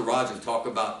Pastor Rogers talk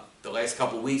about the last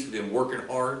couple of weeks we've been working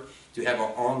hard to have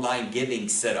our online giving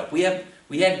set up. We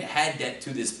hadn't had that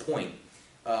to this point.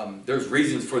 There's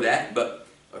reasons for that, but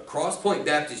Cross Point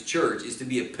Baptist Church is to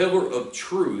be a pillar of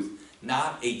truth,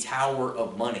 not a tower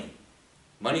of money.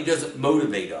 Money doesn't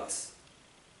motivate us.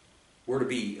 We're to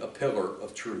be a pillar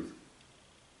of truth.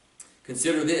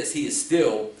 Consider this, he is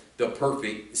still the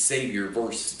perfect Savior,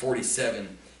 verse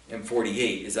 47 and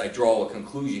 48, as I draw a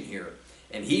conclusion here.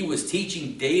 And he was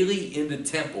teaching daily in the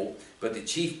temple, but the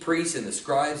chief priests and the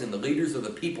scribes and the leaders of the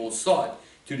people sought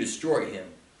to destroy him,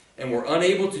 and were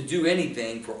unable to do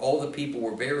anything, for all the people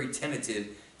were very tentative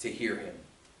to hear him.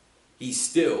 He's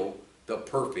still the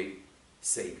perfect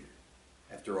Savior.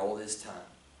 After all this time,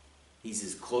 he's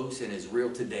as close and as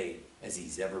real today as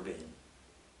he's ever been.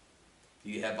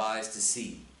 Do you have eyes to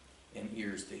see and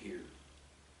ears to hear?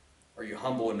 Are you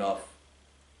humble enough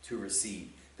to receive?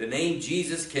 The name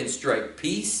Jesus can strike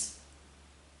peace,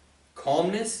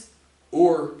 calmness,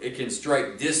 or it can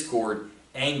strike discord,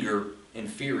 anger, and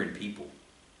fear in people.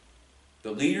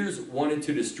 The leaders wanted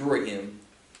to destroy him,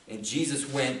 and Jesus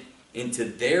went into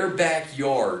their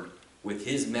backyard with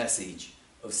his message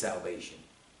of salvation.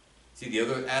 See, the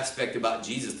other aspect about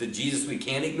Jesus, the Jesus we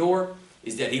can't ignore,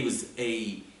 is that he was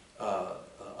a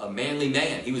manly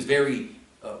man. He was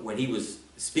when he was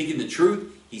speaking the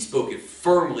truth, he spoke it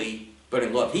firmly, but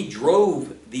in love. He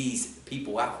drove these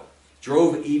people out.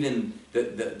 Drove even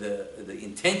the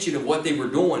intention of what they were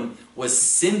doing was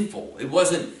sinful. It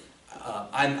wasn't,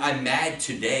 I'm mad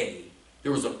today.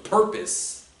 There was a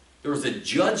purpose. There was a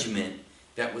judgment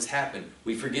that was happening.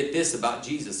 We forget this about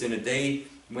Jesus. In a day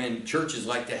when churches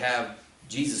like to have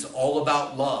Jesus all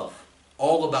about love.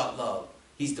 All about love.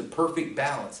 He's the perfect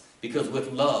balance, because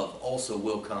with love also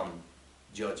will come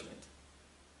judgment.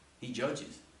 He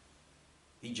judges.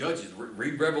 He judges.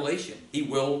 Read Revelation. He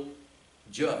will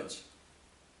judge.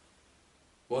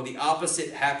 Well, the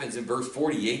opposite happens in verse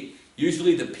 48.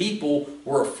 Usually the people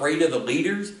were afraid of the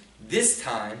leaders. This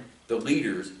time, the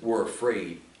leaders were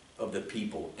afraid of the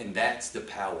people. And that's the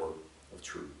power of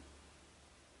truth.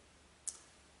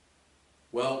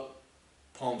 Well,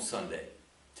 Palm Sunday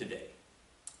today.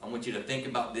 I want you to think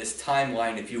about this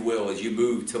timeline, if you will, as you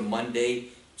move to Monday,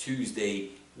 Tuesday,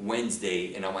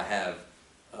 Wednesday, and I'm going to have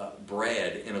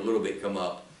Brad in a little bit come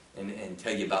up and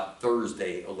tell you about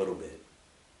Thursday a little bit.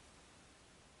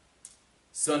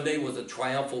 Sunday was a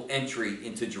triumphal entry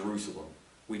into Jerusalem.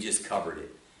 We just covered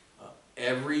it.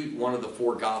 Every one of the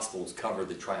four Gospels cover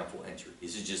the triumphal entry.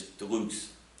 This is just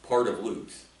Luke's, part of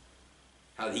Luke's.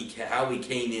 How he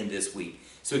came in this week.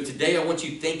 So today I want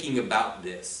you thinking about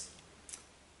this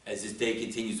as this day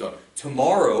continues on.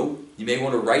 Tomorrow, you may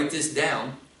want to write this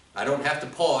down. I don't have to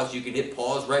pause. You can hit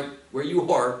pause right where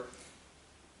you are.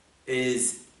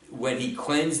 Is when he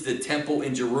cleansed the temple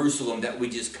in Jerusalem that we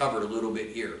just covered a little bit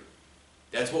here.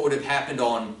 That's what would have happened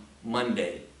on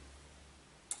Monday.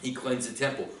 He cleansed the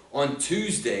temple. On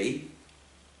Tuesday,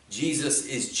 Jesus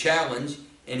is challenged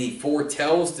and he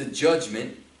foretells the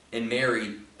judgment and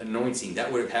Mary anointing.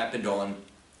 That would have happened on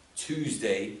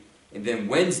Tuesday. And then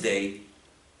Wednesday,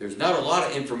 there's not a lot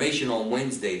of information on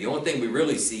Wednesday. The only thing we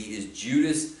really see is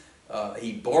Judas,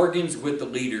 he bargains with the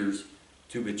leaders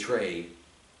to betray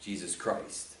Jesus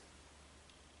Christ.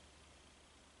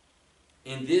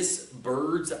 In this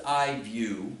bird's eye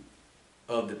view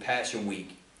of the Passion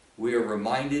Week, we are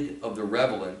reminded of the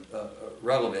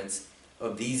relevance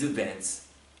of these events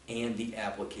and the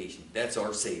application. That's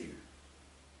our Savior.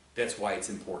 That's why it's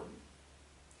important.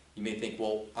 You may think,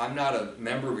 well, I'm not a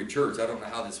member of your church. I don't know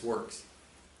how this works.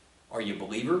 Are you a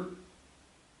believer?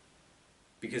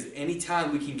 Because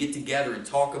anytime we can get together and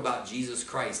talk about Jesus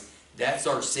Christ, that's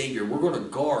our Savior. We're going to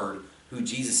guard who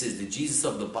Jesus is, the Jesus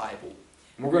of the Bible.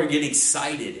 And we're going to get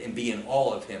excited and be in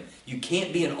awe of him. You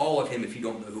can't be in awe of him if you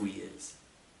don't know who he is.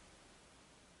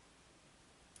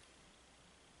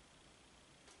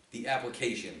 The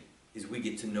application is we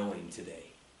get to know him today.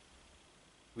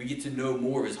 We get to know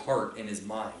more of his heart and his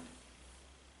mind.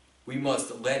 We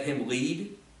must let him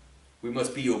lead. We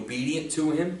must be obedient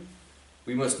to him.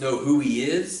 We must know who he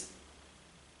is.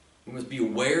 We must be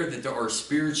aware that there are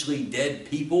spiritually dead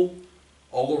people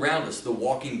all around us, the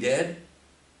walking dead.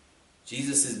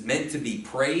 Jesus is meant to be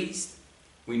praised.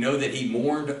 We know that he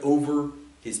mourned over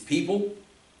his people.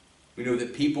 We know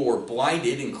that people are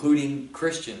blinded, including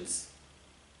Christians.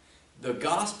 The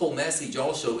gospel message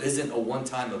also isn't a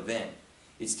one-time event.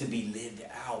 It's to be lived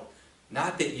out.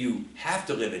 Not that you have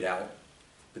to live it out,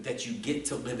 but that you get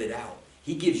to live it out.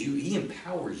 He gives you, he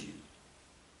empowers you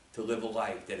to live a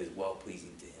life that is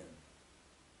well-pleasing to him.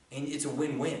 And it's a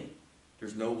win-win.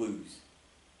 There's no lose.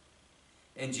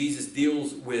 And Jesus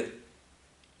deals with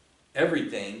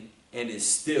everything and is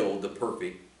still the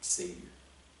perfect Savior.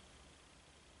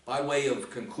 By way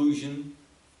of conclusion,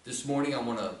 this morning I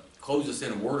want to close us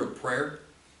in a word of prayer.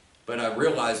 But I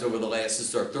realized over the last, this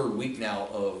is our third week now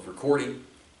of recording,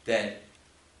 that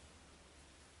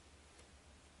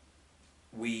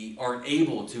we aren't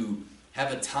able to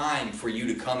have a time for you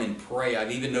to come and pray.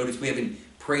 I've even noticed we haven't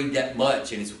prayed that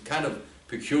much, and it's kind of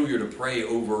peculiar to pray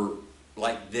over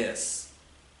like this.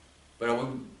 But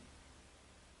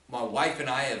my wife and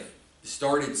I have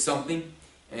started something,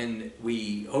 and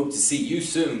we hope to see you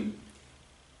soon.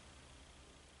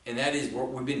 And that is,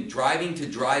 we've been driving to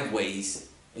driveways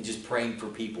and just praying for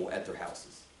people at their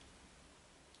houses.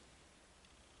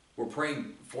 We're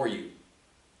praying for you.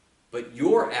 But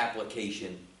your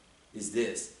application is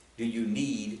this. Do you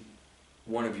need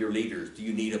one of your leaders? Do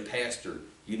you need a pastor?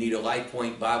 You need a Life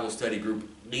Point Bible Study Group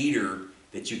leader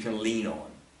that you can lean on.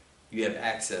 You have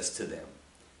access to them.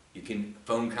 You can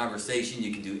phone conversation.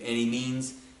 You can do any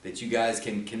means that you guys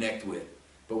can connect with.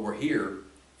 But we're here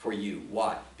for you.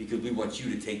 Why? Because we want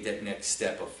you to take that next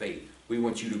step of faith. We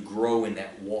want you to grow in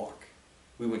that walk.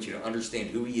 We want you to understand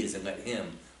who he is and let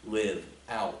him live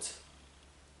out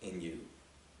in you.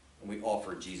 And we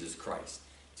offer Jesus Christ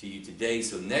to you today.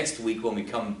 So next week when we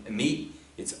come and meet,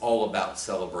 it's all about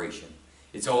celebration.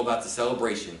 It's all about the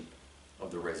celebration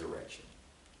of the resurrection.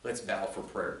 Let's bow for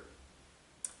prayer.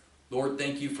 Lord,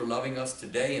 thank you for loving us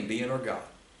today and being our God.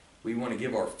 We want to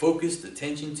give our focused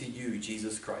attention to you,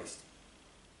 Jesus Christ.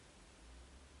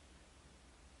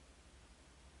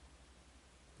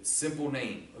 The simple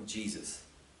name of Jesus.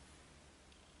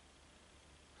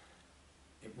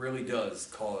 It really does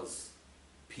cause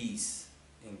peace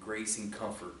and grace and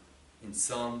comfort. In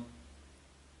some,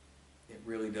 it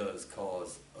really does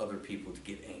cause other people to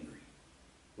get angry.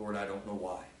 Lord, I don't know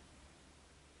why.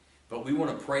 But we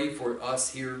want to pray for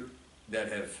us here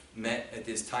that have met at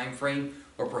this time frame,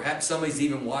 or perhaps somebody's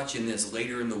even watching this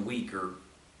later in the week, or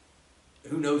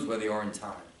who knows where they are in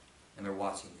time and they're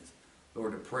watching this.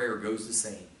 Lord, the prayer goes the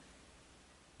same.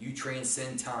 You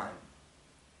transcend time.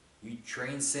 You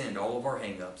transcend all of our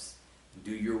hang-ups.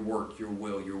 Do your work, your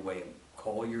will, your way, and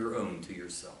call your own to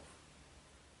yourself.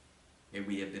 May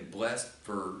we have been blessed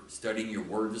for studying your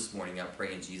word this morning. I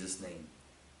pray in Jesus' name.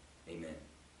 Amen.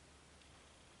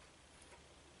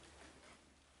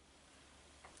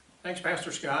 Thanks,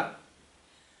 Pastor Scott.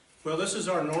 Well, this is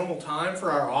our normal time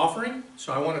for our offering,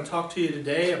 so I want to talk to you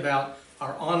today about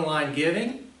our online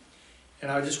giving.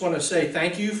 And I just want to say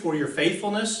thank you for your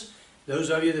faithfulness.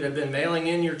 Those of you that have been mailing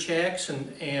in your checks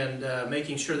and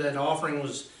making sure that offering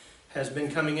has been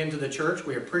coming into the church,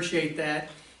 we appreciate that.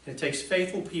 And it takes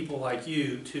faithful people like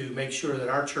you to make sure that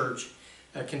our church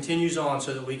continues on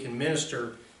so that we can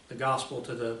minister the gospel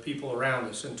to the people around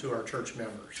us and to our church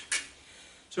members.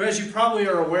 So as you probably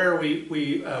are aware,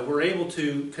 we were able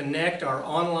to connect our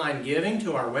online giving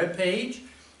to our webpage,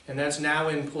 and that's now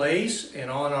in place. And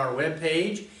on our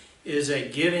webpage is a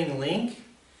giving link.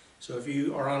 So if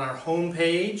you are on our home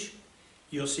page,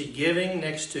 you'll see giving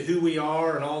next to who we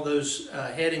are and all those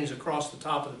headings across the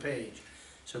top of the page.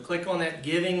 So click on that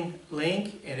giving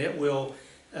link and it will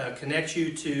connect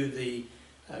you to the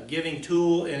giving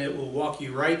tool, and it will walk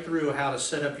you right through how to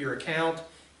set up your account.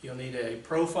 You'll need a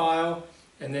profile,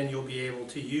 and then you'll be able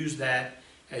to use that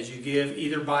as you give,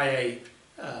 either by a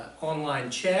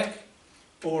online check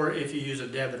or if you use a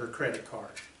debit or credit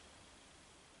card.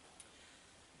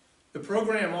 The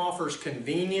program offers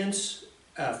convenience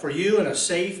for you in a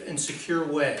safe and secure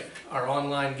way, our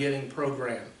online giving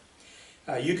program.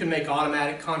 You can make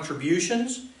automatic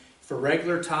contributions for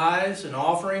regular tithes and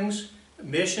offerings,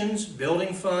 missions,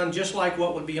 building fund, just like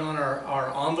what would be on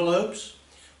our envelopes.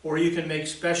 Or you can make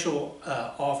special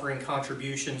offering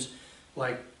contributions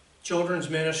like children's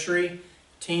ministry,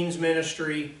 teens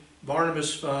ministry,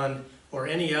 Barnabas Fund, or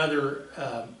any other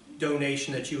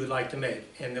donation that you would like to make.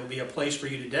 And there'll be a place for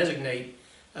you to designate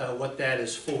what that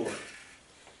is for.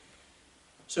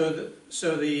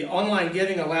 So the online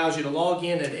giving allows you to log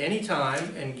in at any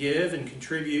time and give and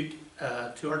contribute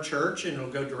to our church, and it'll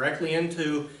go directly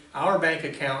into our bank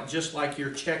account just like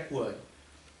your check would.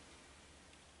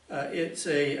 It's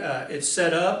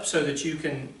set up so that you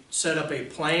can set up a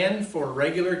plan for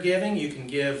regular giving. You can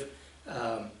give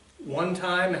one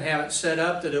time and have it set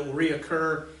up that it will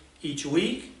reoccur each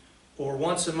week or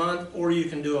once a month, or you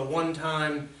can do a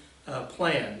one-time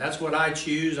plan. That's what I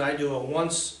choose. I do a one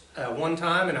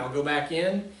time, and I'll go back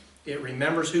in. It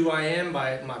remembers who I am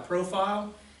by my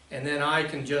profile, and then I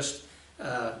can just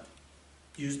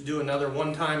do another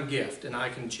one-time gift, and I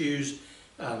can choose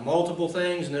multiple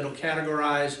things, and it'll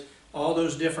categorize all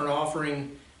those different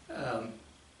offering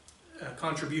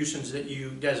contributions that you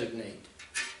designate.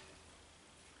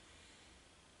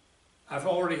 I've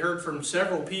already heard from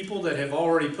several people that have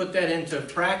already put that into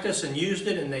practice and used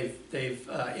it, and they've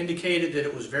indicated that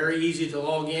it was very easy to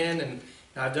log in, and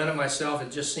I've done it myself. It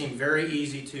just seemed very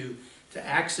easy to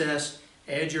access,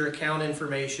 add your account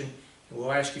information, and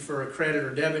we'll ask you for a credit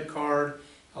or debit card,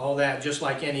 all that, just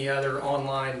like any other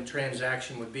online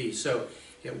transaction would be. So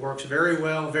it works very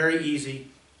well, very easy.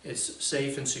 It's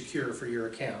safe and secure for your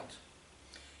account.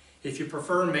 If you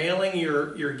prefer mailing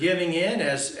your giving in,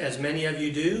 as many of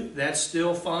you do, that's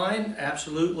still fine.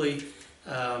 Absolutely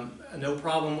no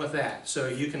problem with that. So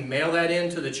you can mail that in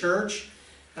to the church,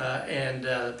 and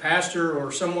the pastor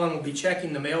or someone will be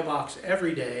checking the mailbox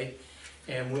every day,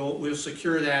 and we'll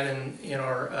secure that in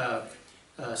our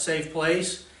safe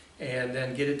place, and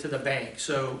then get it to the bank.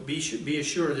 So be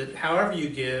assured that however you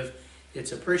give,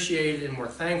 it's appreciated, and we're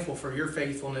thankful for your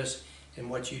faithfulness in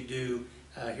what you do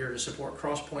here to support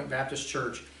Cross Point Baptist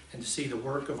Church and to see the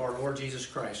work of our Lord Jesus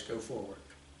Christ go forward.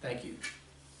 Thank you.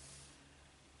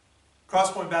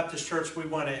 Cross Point Baptist Church, we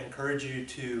want to encourage you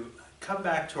to come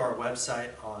back to our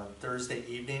website on Thursday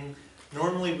evening.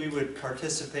 Normally we would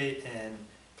participate in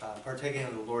partaking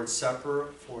of the Lord's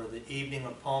Supper for the evening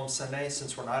of Palm Sunday.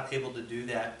 Since we're not able to do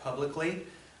that publicly,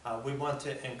 we want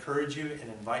to encourage you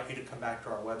and invite you to come back to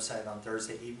our website on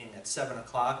Thursday evening at 7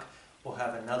 o'clock. We'll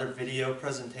have another video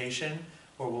presentation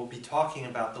where we'll be talking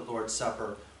about the Lord's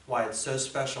Supper, why it's so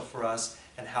special for us,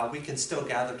 and how we can still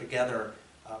gather together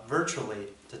virtually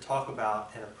to talk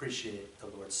about and appreciate the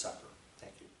Lord's Supper.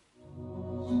 Thank you.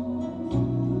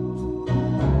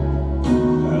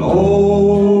 An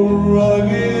old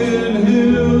rugged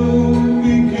hill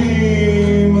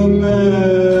became a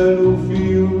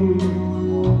battlefield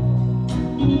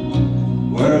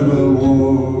where the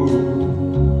war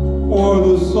for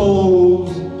the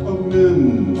souls of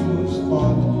men was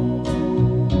fought.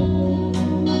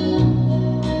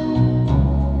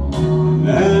 And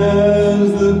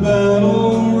as the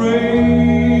battle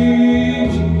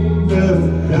raged, death,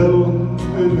 hell,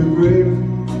 and the grave,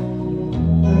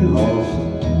 they lost.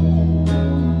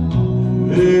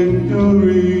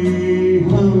 Victory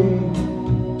hung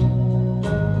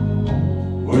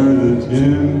where the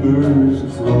timbers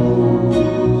closed.